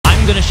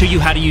going to show you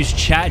how to use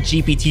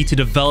ChatGPT to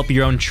develop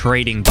your own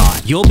trading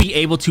bot. You'll be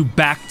able to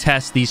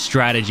backtest these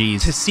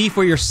strategies to see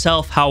for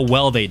yourself how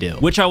well they do,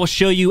 which I will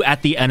show you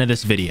at the end of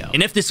this video.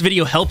 And if this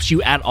video helps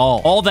you at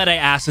all that I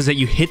ask is that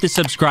you hit the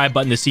subscribe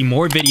button to see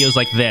more videos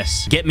like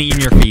this, get me in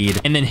your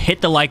feed, and then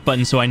hit the like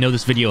button so I know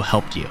this video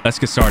helped you. Let's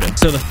get started.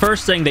 So the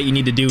first thing that you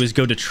need to do is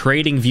go to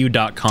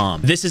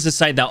tradingview.com. This is a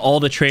site that all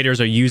the traders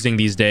are using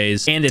these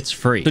days, and it's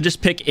free. So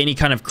just pick any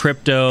kind of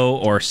crypto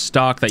or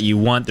stock that you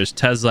want. There's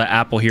Tesla,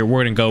 Apple here.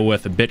 We're going to go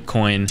with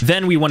Bitcoin.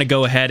 Then we want to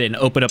go ahead and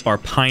open up our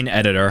Pine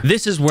editor.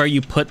 This is where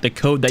you put the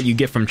code that you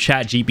get from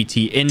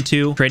ChatGPT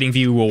into.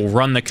 TradingView will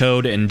run the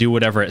code and do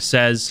whatever it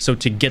says. So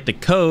to get the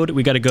code,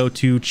 we got to go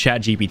to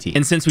ChatGPT.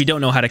 And since we don't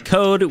know how to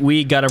code,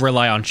 we got to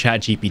rely on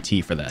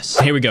ChatGPT for this.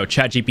 Here we go,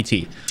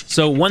 ChatGPT.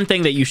 So one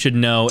thing that you should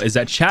know is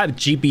that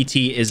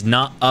ChatGPT is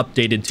not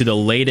updated to the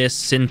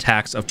latest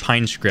syntax of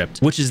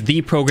PineScript, which is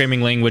the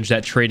programming language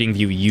that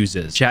TradingView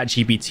uses.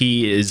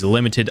 ChatGPT is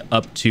limited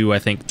up to, I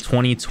think,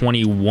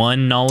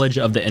 2021 knowledge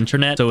of the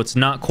internet, so it's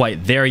not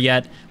quite there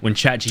yet. When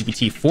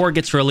ChatGPT 4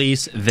 gets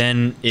released,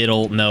 then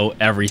it'll know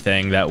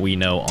everything that we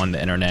know on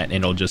the internet, and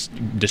it'll just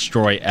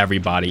destroy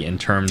everybody in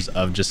terms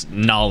of just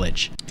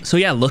knowledge. So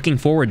yeah, looking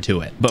forward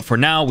to it. But for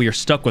now, we are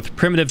stuck with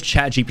primitive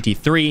ChatGPT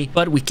 3,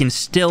 but we can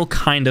still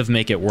kind of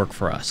make it work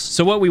for us.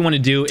 So what we want to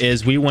do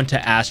is we want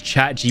to ask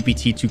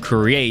ChatGPT to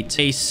create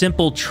a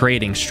simple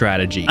trading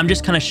strategy. I'm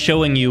just kind of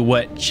showing you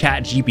what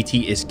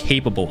ChatGPT is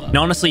capable of.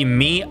 Now, honestly,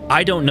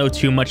 I don't know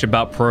too much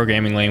about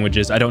programming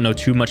languages. I don't know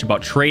too much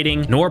about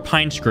trading nor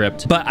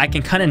PineScript, but I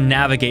can kind of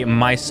navigate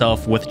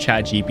myself with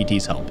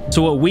ChatGPT's help.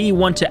 So what we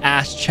want to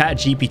ask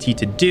ChatGPT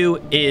to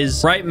do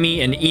is write me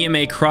an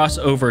EMA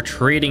crossover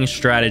trading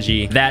strategy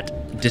that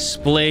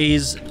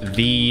displays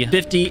the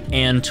 50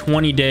 and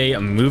 20-day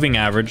moving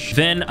average.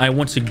 Then I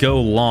want to go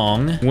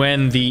long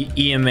when the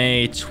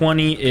EMA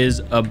 20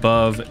 is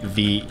above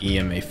the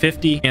EMA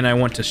 50, and I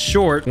want to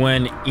short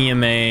when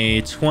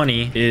EMA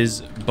 20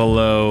 is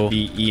below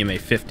the EMA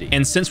 50.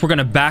 And since we're going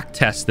to back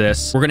test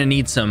this, we're going to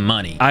need some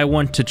money. I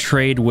want to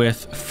trade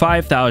with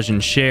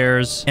 5,000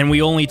 shares, and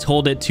we only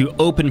told it to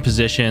open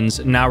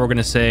positions. Now we're going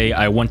to say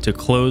I want to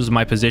close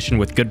my position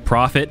with good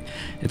profit.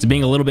 It's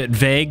being a little bit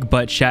vague,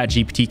 but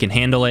ChatGPT can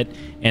handle it.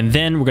 And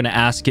then we're going to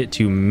ask it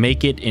to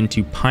make it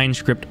into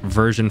PineScript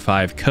version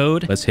 5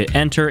 code. Let's hit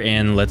enter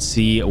and let's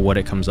see what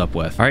it comes up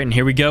with. All right, and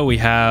here we go. We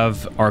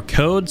have our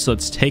code. So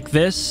let's take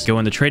this, go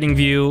into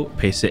TradingView,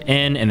 paste it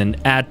in, and then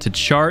add to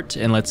chart.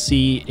 And let's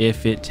see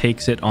if it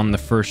takes it on the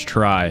first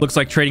try. Looks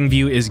like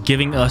TradingView is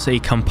giving us a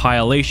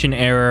compilation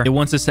error. It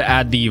wants us to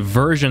add the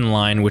version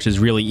line, which is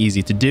really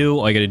easy to do.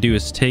 All I got to do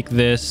is take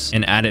this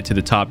and add it to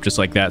the top just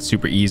like that.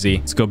 Super easy.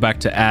 Let's go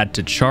back to add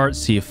to chart,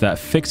 see if that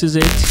fixes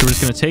it. So we're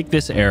just going to take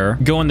this error,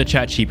 go in the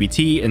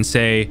ChatGPT and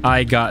say,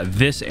 I got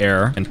this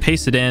error, and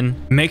paste it in.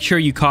 Make sure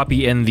you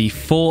copy in the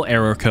full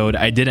error code.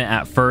 I didn't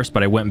at first,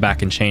 but I went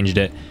back and changed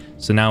it.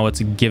 So now it's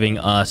giving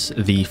us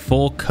the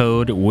full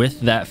code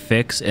with that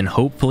fix, and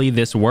hopefully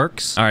this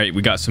works. All right,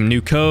 we got some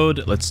new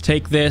code. Let's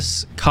take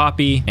this,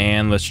 copy,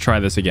 and let's try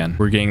this again.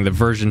 We're getting the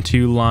version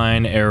 2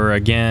 line error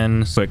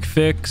again. Quick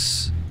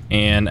fix.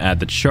 And add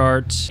the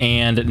chart.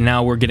 And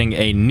now we're getting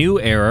a new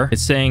error.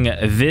 It's saying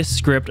this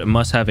script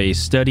must have a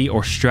study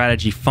or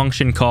strategy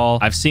function call.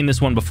 I've seen this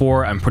one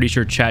before. I'm pretty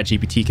sure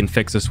ChatGPT can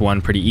fix this one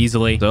pretty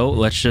easily. So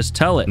let's just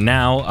tell it.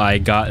 Now I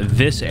got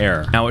this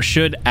error. Now it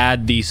should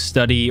add the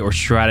study or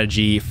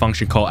strategy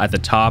function call at the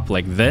top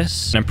like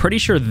this. And I'm pretty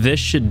sure this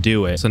should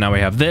do it. So now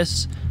we have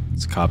this.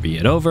 Let's copy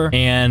it over,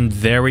 and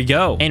there we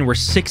go. And we're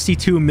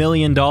 $62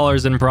 million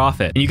in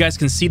profit. And you guys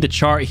can see the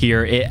chart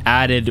here. It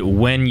added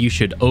when you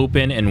should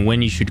open and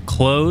when you should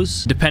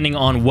close, depending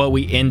on what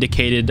we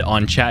indicated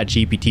on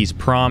ChatGPT's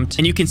prompt.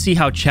 And you can see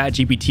how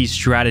ChatGPT's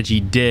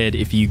strategy did.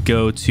 If you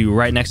go to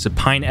right next to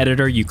Pine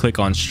Editor, you click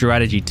on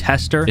Strategy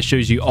Tester. It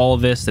shows you all of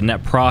this, the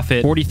net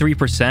profit,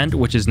 43%,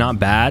 which is not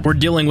bad. We're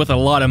dealing with a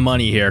lot of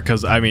money here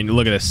because, I mean,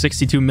 look at this,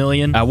 62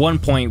 million. At one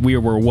point, we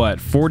were,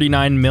 what,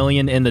 49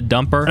 million in the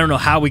dumper? I don't know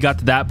how we got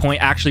to that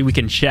point. Actually, we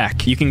can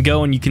check. You can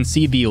go and you can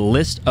see the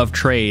list of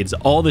trades,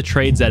 all the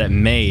trades that it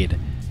made.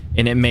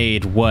 And it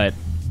made what?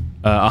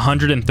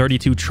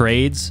 132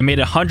 trades. It made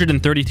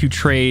 132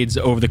 trades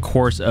over the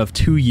course of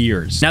 2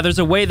 years. Now, there's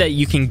a way that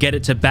you can get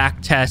it to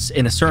backtest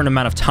in a certain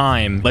amount of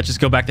time. Let's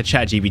just go back to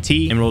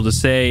ChatGPT and we'll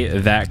just say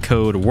that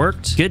code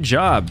worked. Good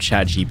job,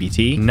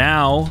 ChatGPT.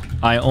 Now,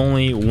 I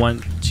only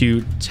want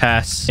to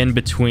test in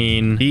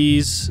between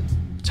these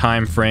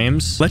time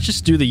frames. Let's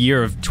just do the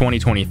year of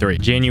 2023.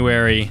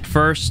 January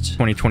 1st,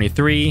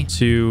 2023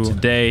 to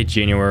today,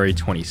 January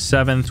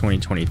 27th,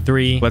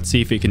 2023. Let's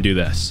see if we can do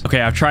this. Okay,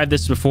 I've tried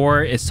this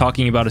before. It's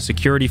talking about a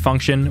security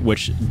function,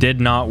 which did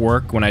not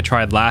work when I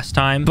tried last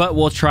time, but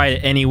we'll try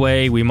it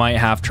anyway. We might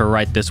have to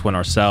write this one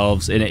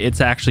ourselves, and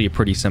it's actually a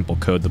pretty simple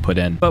code to put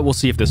in, but we'll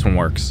see if this one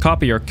works.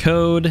 Copy our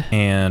code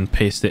and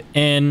paste it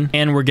in,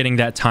 and we're getting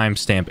that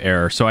timestamp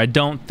error. So I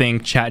don't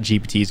think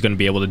ChatGPT is going to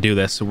be able to do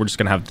this, so we're just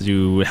going to have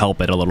to help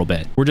it a little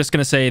bit. We're just going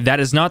to say that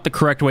is not the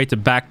correct way to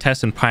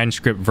backtest in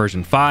PineScript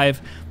version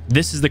 5.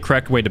 This is the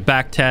correct way to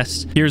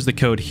backtest. Here's the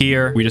code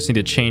here. We just need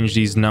to change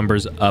these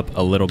numbers up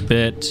a little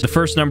bit. The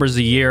first number is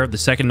the year, the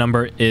second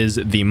number is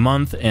the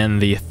month, and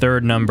the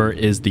third number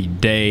is the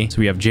day. So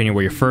we have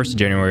January 1st,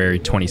 January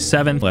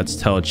 27th. Let's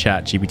tell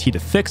ChatGPT to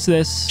fix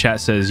this.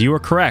 Chat says, you are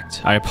correct.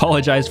 I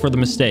apologize for the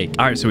mistake.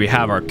 All right, so we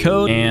have our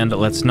code, and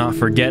let's not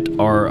forget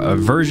our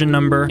version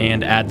number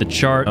and add the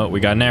chart. Oh, we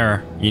got an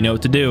error. You know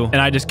what to do. And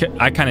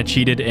I kind of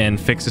cheated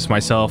and fixed this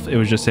myself. It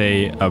was just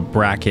a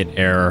bracket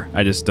error.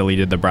 I just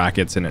deleted the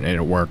brackets and it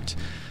worked.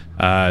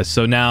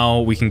 So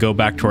now we can go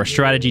back to our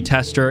strategy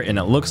tester, and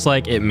it looks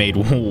like it made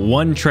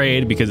one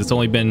trade because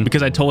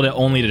I told it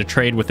only to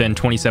trade within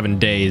 27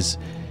 days.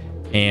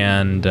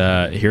 And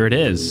here it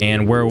is.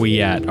 And where are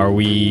we at? Are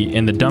we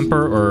in the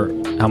dumper,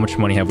 or how much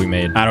money have we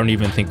made? I don't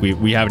even think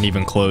we haven't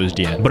even closed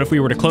yet. But if we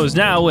were to close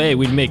now, hey,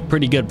 we'd make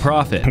pretty good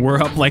profit.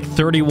 We're up like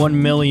 $31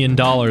 million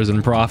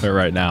in profit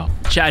right now.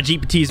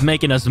 ChatGPT is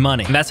making us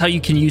money. And that's how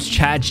you can use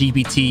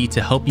ChatGPT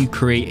to help you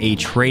create a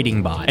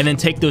trading bot, and then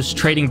take those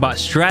trading bot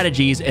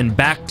strategies and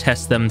back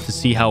test them to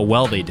see how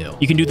well they do.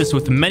 You can do this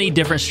with many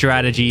different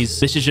strategies.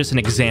 This is just an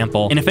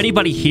example. And if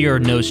anybody here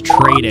knows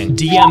trading,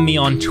 DM me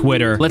on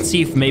Twitter. Let's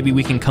see if maybe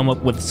we can come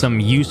up with some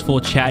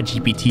useful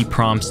ChatGPT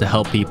prompts to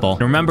help people.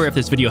 And remember, if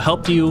this video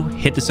helped you,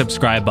 hit the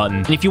subscribe button.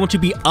 And if you want to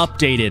be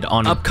updated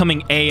on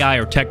upcoming AI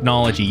or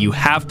technology, you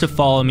have to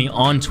follow me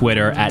on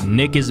Twitter at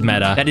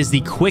nickismeta. That is the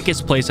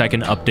quickest place I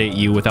can update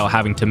you without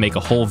having to make a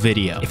whole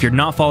video. If you're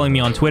not following me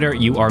on Twitter,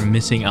 you are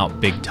missing out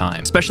big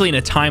time, especially in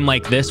a time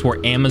like this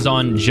where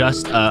Amazon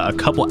just a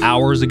couple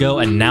hours ago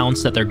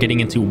announced that they're getting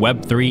into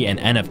Web3 and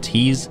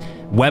NFTs.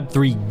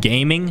 Web3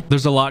 gaming.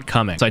 There's a lot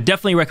coming. So I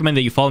definitely recommend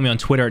that you follow me on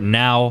Twitter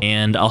now,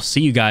 and I'll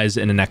see you guys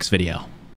in the next video.